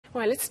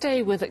Right, let's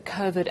stay with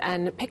COVID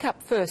and pick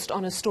up first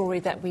on a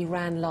story that we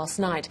ran last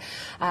night.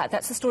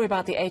 That's a story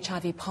about the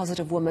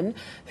HIV-positive woman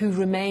who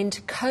remained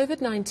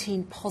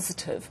COVID-19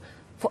 positive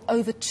for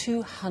over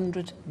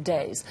 200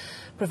 days.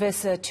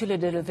 Professor Tula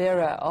de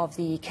Oliveira of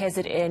the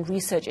KZN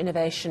Research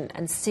Innovation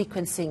and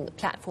Sequencing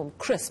platform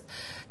CRISP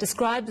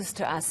described this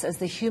to us as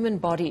the human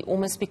body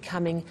almost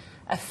becoming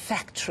a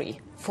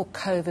factory for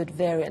COVID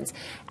variants.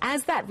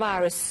 As that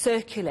virus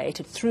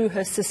circulated through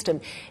her system,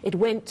 it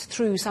went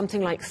through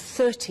something like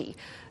 30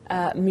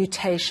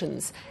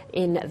 mutations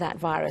in that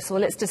virus.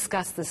 Well, let's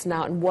discuss this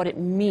now and what it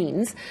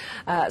means.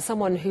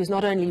 Someone who's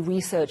not only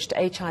researched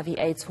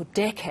HIV/AIDS for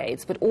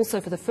decades, but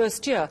also for the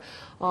first year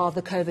of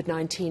the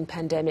COVID-19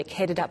 pandemic,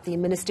 headed up the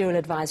Ministerial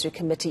Advisory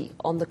Committee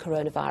on the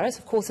coronavirus.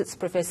 Of course, it's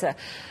Professor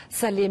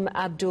Salim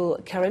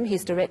Abdool Karim.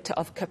 He's director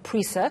of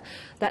Caprisa.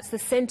 That's the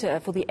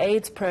Center for the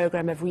AIDS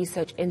Program of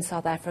Research in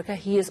South Africa.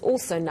 He is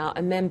also now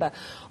a member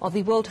of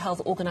the World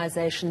Health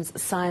Organization's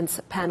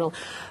Science Panel.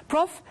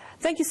 Prof,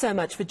 thank you so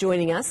much for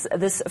joining us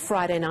this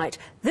Friday night.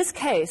 This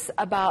case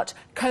about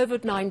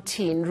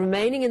COVID-19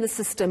 remaining in the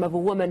system of a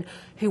woman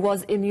who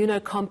was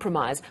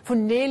immunocompromised for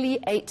nearly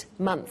 8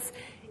 months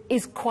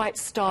is quite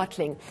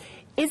startling.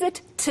 Is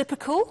it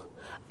typical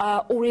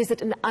or is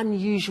it an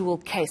unusual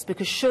case?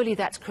 Because surely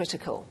that's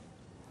critical.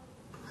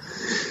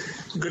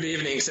 Good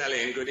evening,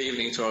 Sally, and good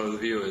evening to all the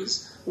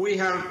viewers. We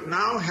have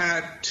now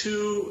had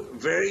two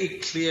very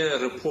clear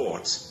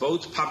reports,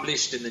 both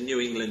published in the New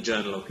England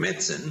Journal of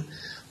Medicine,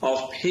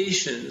 of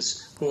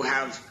patients who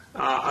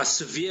are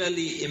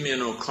severely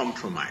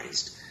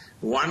immunocompromised.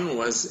 One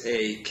was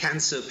a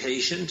cancer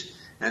patient,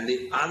 and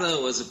the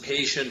other was a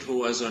patient who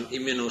was on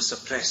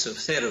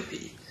immunosuppressive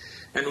therapy.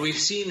 And we've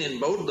seen in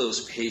both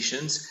those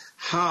patients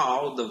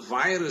how the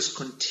virus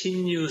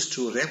continues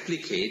to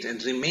replicate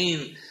and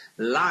remain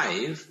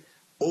live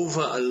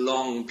over a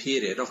long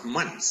period of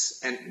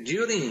months. And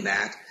during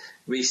that,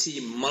 we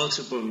see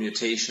multiple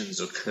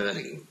mutations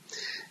occurring.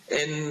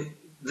 In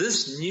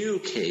this new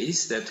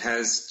case that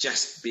has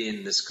just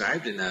been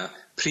described in a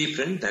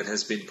preprint that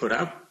has been put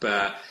up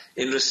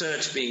in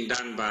research being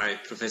done by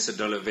Professor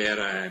de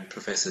Oliveira and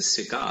Professor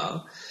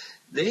Segal,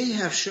 they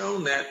have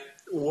shown that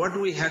what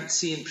we had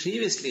seen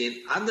previously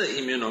in other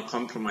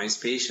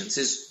immunocompromised patients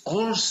is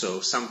also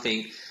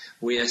something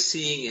we are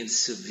seeing in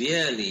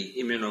severely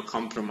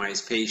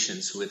immunocompromised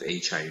patients with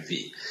HIV.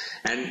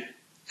 And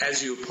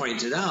as you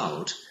pointed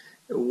out,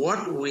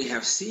 what we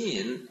have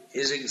seen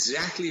is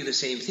exactly the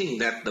same thing,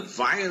 that the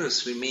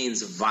virus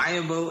remains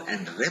viable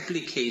and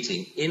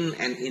replicating in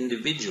an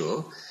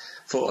individual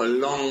for a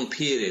long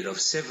period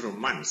of several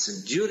months,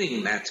 and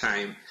during that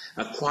time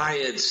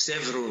acquired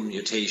several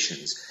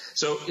mutations.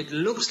 So it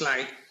looks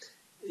like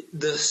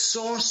the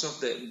source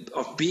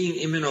of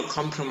being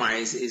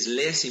immunocompromised is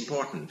less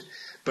important,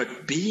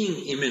 but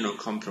being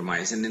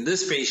immunocompromised, and in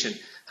this patient,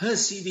 her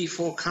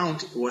CD4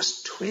 count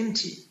was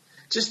 20.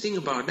 Just think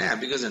about that,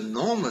 because a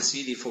normal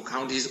CD4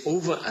 count is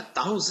over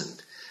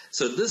 1,000.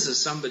 So this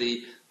is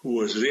somebody who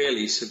was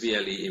really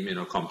severely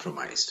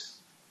immunocompromised.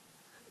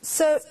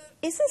 So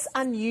is this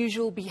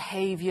unusual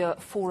behavior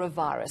for a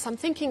virus? I'm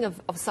thinking of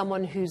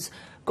someone who's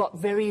got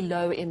very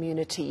low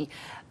immunity.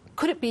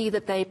 Could it be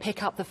that they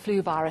pick up the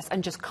flu virus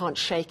and just can't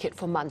shake it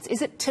for months?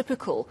 Is it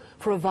typical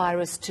for a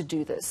virus to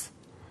do this?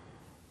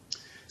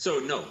 So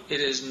no, it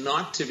is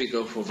not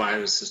typical for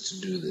viruses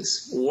to do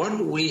this.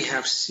 What we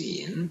have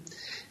seen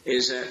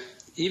is that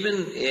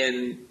even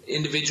in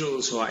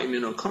individuals who are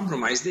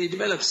immunocompromised, they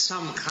develop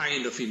some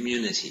kind of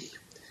immunity.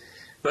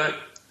 But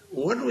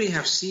what we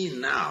have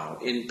seen now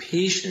in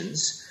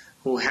patients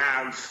who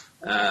are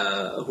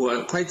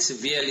quite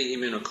severely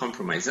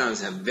immunocompromised, now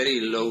they have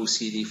very low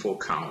CD4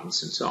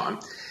 counts and so on,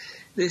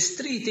 there's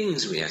three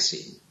things we are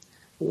seeing.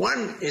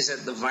 One is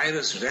that the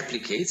virus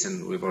replicates,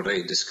 and we've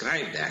already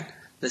described that.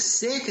 The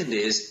second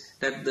is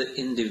that the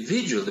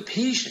individual, the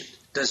patient,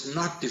 does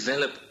not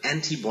develop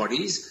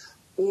antibodies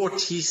or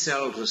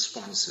T-cell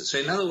responses. So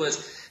in other words,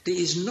 there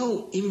is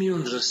no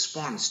immune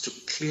response to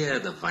clear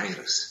the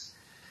virus.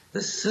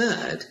 The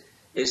third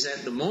is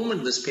that the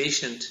moment this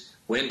patient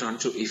went on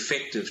to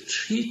effective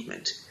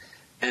treatment,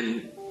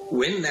 and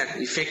when that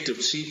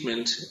effective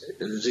treatment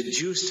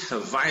reduced her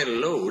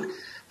viral load,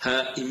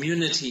 her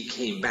immunity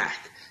came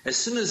back. As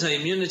soon as her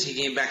immunity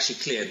came back, she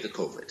cleared the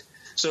COVID.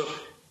 So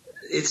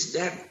it's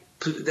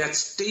that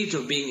state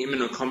of being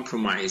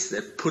immunocompromised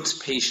that puts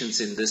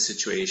patients in this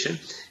situation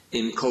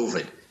in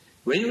COVID.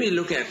 When we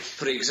look at,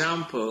 for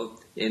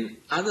example, in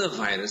other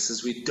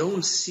viruses, we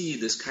don't see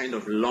this kind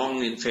of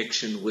long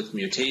infection with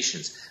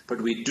mutations,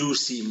 but we do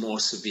see more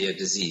severe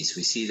disease.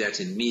 We see that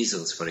in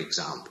measles, for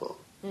example.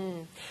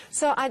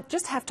 So I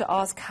just have to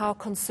ask how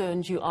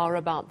concerned you are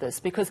about this,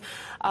 because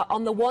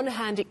on the one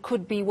hand it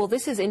could be, well,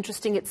 this is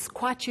interesting, it's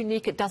quite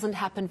unique, it doesn't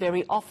happen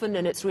very often,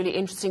 and it's really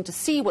interesting to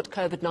see what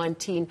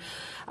COVID-19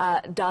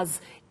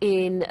 does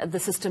in the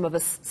system of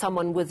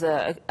someone with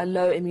a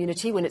low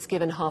immunity when it's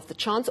given half the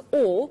chance.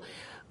 Or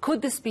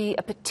could this be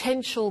a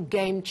potential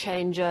game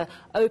changer,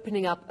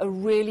 opening up a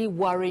really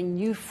worrying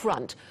new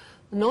front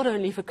not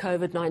only for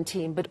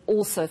COVID-19, but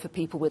also for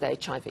people with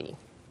HIV?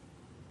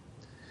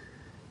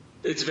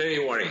 It's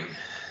very worrying,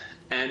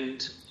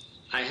 and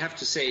I have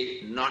to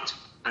say, not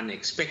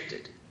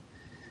unexpected.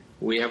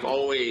 We have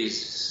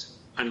always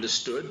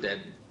understood that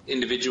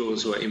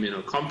individuals who are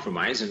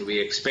immunocompromised, and we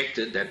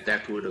expected that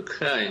that would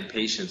occur in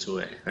patients who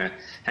had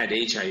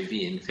HIV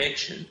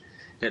infection,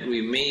 that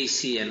we may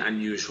see an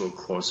unusual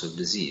course of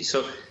disease.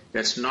 So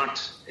it's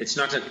not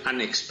an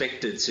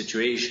unexpected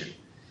situation.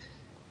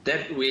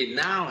 That we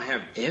now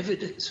have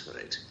evidence for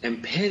it,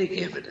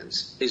 empiric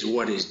evidence, is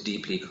what is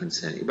deeply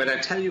concerning. But I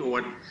tell you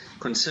what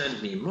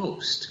concerned me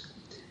most.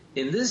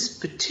 In this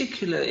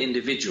particular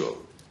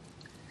individual,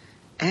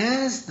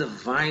 as the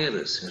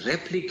virus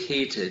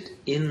replicated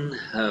in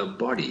her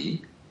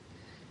body,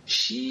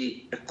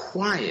 she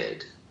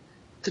acquired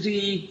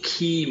 3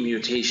 key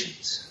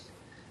mutations.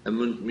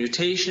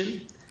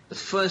 The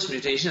first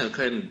mutation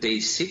occurred on day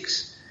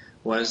 6,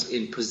 was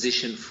in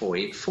position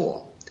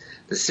 484.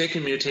 The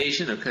second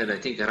mutation occurred, I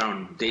think,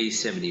 around day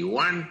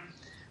 71,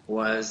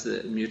 was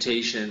the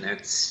mutation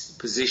at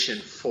position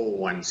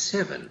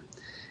 417.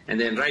 And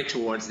then right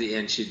towards the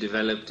end, she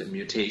developed a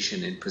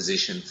mutation in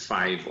position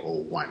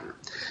 501.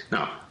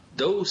 Now,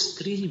 those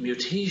 3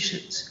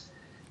 mutations,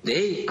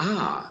 they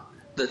are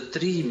the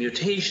 3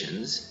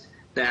 mutations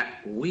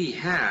that we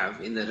have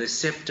in the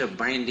receptor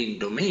binding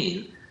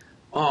domain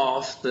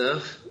of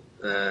the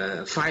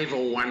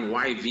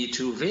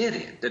 501YV2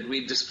 variant that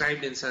we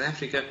described in South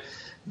Africa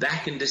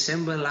back in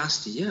December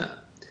last year.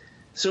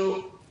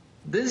 So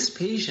this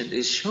patient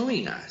is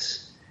showing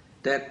us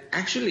that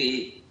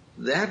actually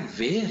that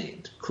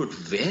variant could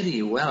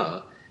very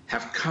well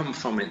have come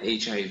from an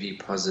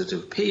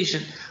HIV-positive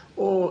patient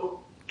or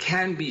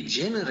can be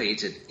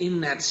generated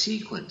in that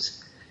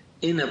sequence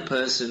in a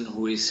person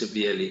who is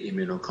severely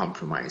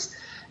immunocompromised.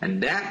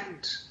 And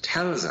that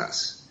tells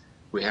us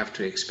we have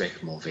to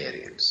expect more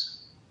variants.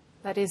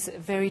 That is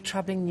very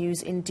troubling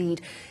news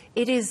indeed.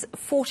 It is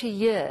 40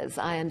 years,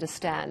 I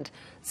understand,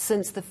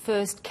 since the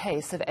first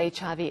case of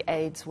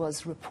HIV/AIDS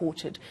was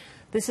reported.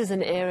 This is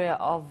an area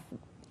of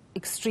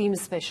extreme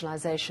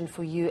specialization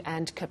for you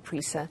and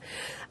Caprisa.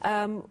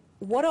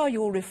 What are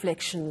your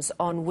reflections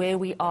on where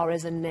we are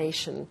as a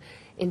nation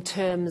in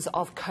terms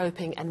of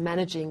coping and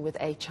managing with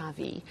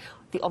HIV?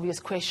 The obvious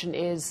question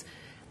is,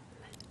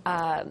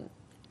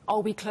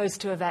 are we close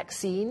to a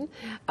vaccine?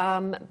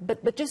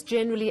 But just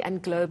generally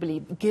and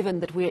globally,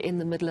 given that we're in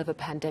the middle of a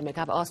pandemic,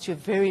 I've asked you a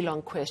very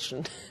long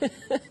question,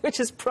 which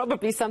is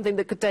probably something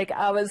that could take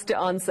hours to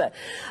answer.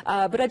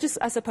 But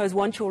I suppose,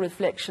 want your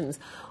reflections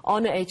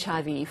on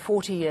HIV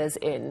 40 years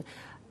in,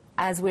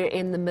 as we're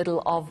in the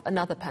middle of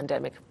another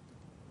pandemic.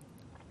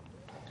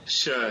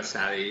 Sure,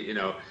 Sally. You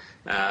know,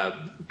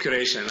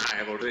 Quresh and I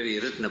have already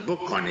written a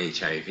book on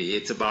HIV.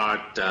 It's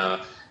about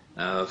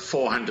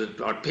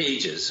 400 odd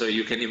pages, so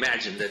you can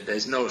imagine that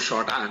there's no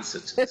short answer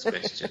to this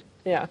question.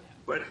 Yeah.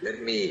 But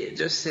let me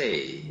just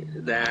say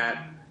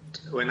that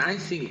when I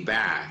think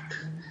back,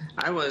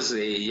 I was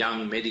a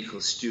young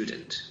medical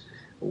student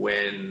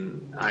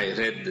when I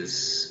read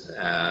this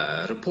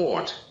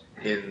report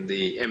in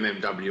the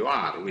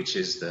MMWR, which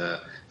is the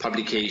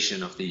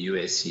publication of the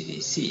US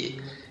CDC.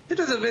 It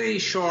was a very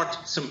short,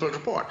 simple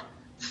report.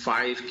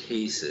 5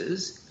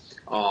 cases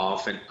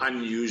of an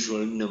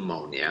unusual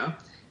pneumonia,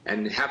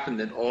 and it happened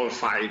that all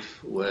 5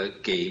 were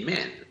gay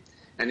men.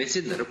 And it's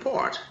in the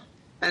report.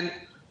 And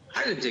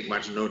I didn't take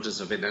much notice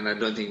of it, and I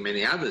don't think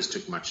many others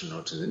took much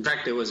notice. In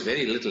fact, there was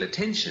very little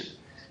attention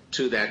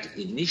to that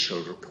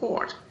initial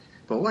report.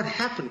 But what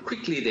happened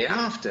quickly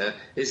thereafter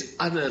is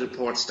other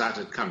reports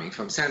started coming.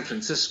 From San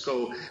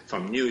Francisco,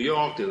 from New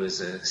York, there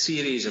was a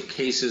series of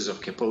cases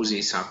of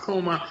Kaposi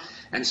sarcoma.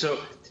 And so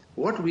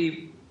what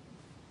we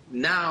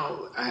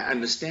now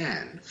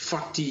understand,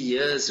 40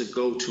 years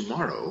ago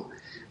tomorrow,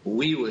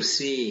 we were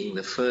seeing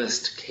the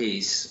first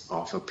case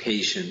of a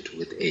patient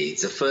with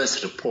AIDS, the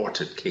first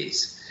reported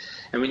case.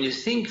 And when you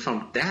think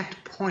from that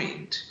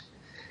point,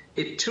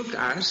 it took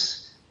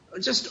us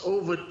just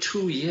over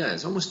 2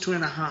 years, almost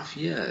 2.5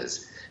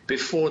 years,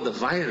 before the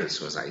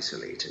virus was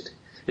isolated.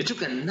 It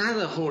took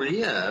another whole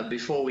year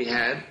before we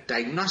had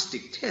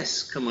diagnostic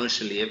tests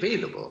commercially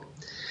available.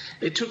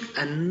 It took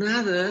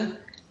another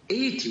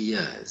 8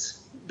 years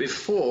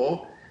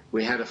before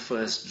we had a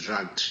first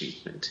drug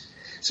treatment.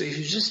 So if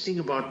you just think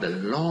about the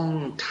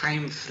long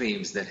time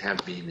frames that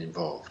have been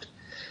involved.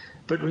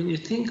 But when you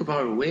think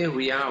about where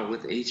we are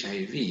with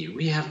HIV,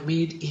 we have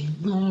made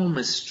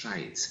enormous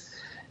strides.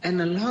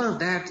 And a lot of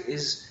that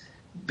is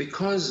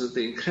because of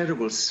the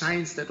incredible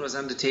science that was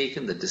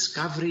undertaken, the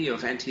discovery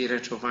of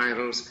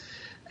antiretrovirals,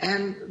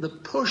 and the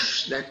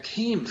push that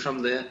came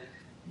from the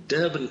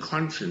Durban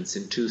conference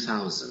in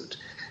 2000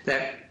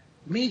 that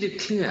made it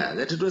clear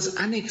that it was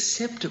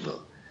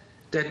unacceptable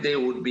that there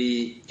would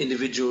be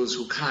individuals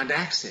who can't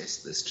access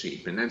this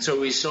treatment. And so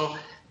we saw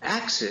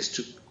access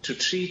to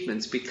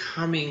treatments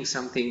becoming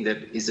something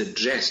that is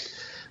addressed.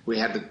 We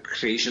had the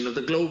creation of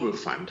the Global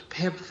Fund,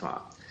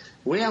 PEPFAR.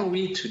 Where are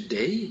we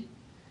today?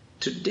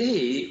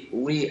 Today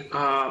we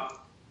are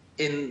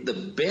in the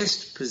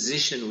best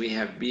position we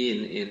have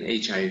been in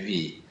HIV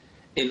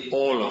in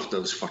all of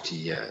those 40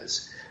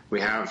 years. We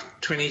have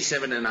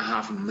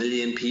 27.5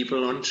 million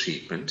people on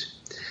treatment.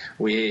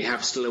 We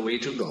have still a way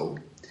to go.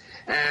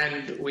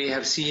 And we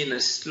have seen a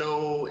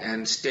slow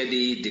and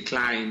steady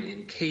decline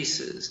in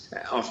cases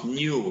of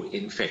new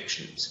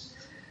infections.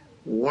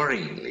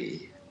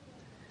 Worryingly,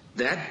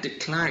 that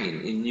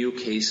decline in new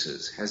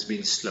cases has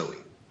been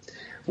slowing.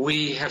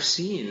 We have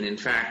seen, in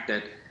fact,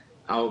 that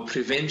our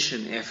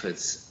prevention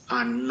efforts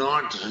are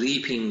not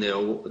reaping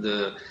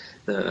the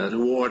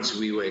rewards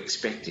we were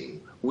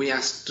expecting. We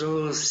are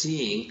still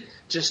seeing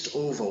just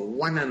over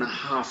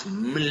 1.5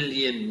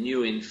 million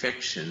new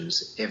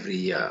infections every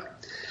year.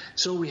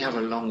 So we have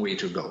a long way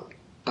to go,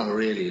 a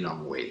really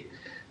long way.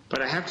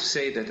 But I have to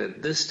say that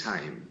at this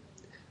time,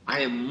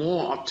 I am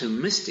more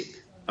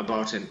optimistic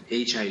about an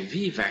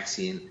HIV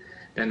vaccine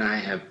than I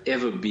have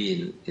ever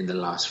been in the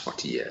last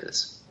 40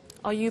 years.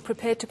 Are you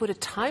prepared to put a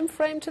time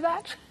frame to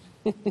that?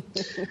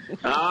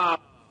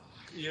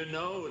 You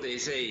know, they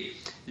say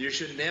you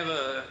should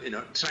never,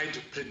 try to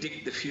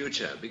predict the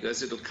future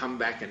because it'll come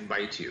back and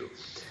bite you.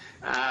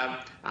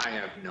 I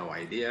have no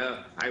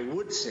idea. I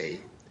would say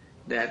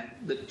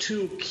that the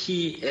two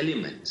key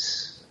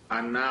elements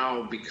are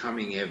now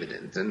becoming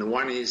evident. And the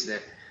one is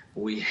that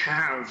we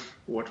have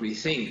what we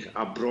think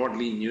are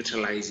broadly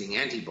neutralizing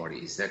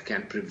antibodies that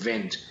can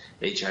prevent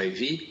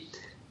HIV.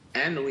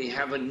 And we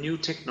have a new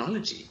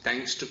technology,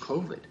 thanks to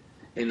COVID,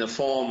 in the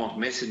form of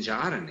messenger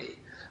RNA.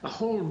 A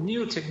whole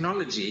new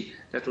technology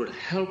that will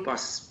help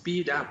us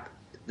speed up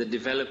the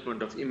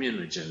development of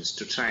immunogens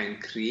to try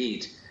and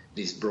create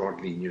these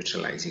broadly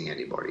neutralizing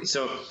antibodies.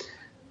 So,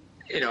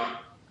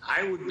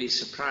 I would be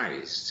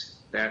surprised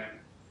that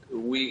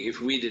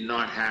if we did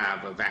not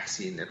have a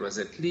vaccine that was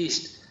at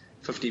least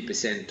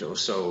 50% or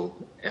so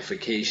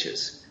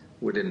efficacious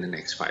within the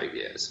next 5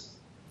 years.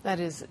 That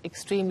is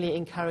extremely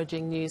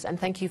encouraging news, and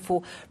thank you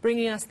for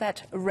bringing us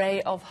that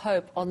ray of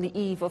hope on the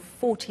eve of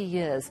 40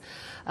 years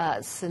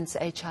since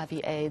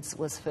HIV/AIDS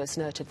was first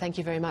noted. Thank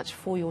you very much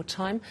for your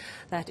time.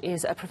 That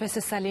is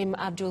Professor Salim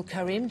Abdool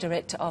Karim,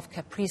 Director of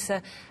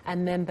Caprisa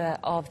and member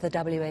of the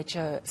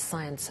WHO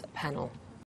Science Panel.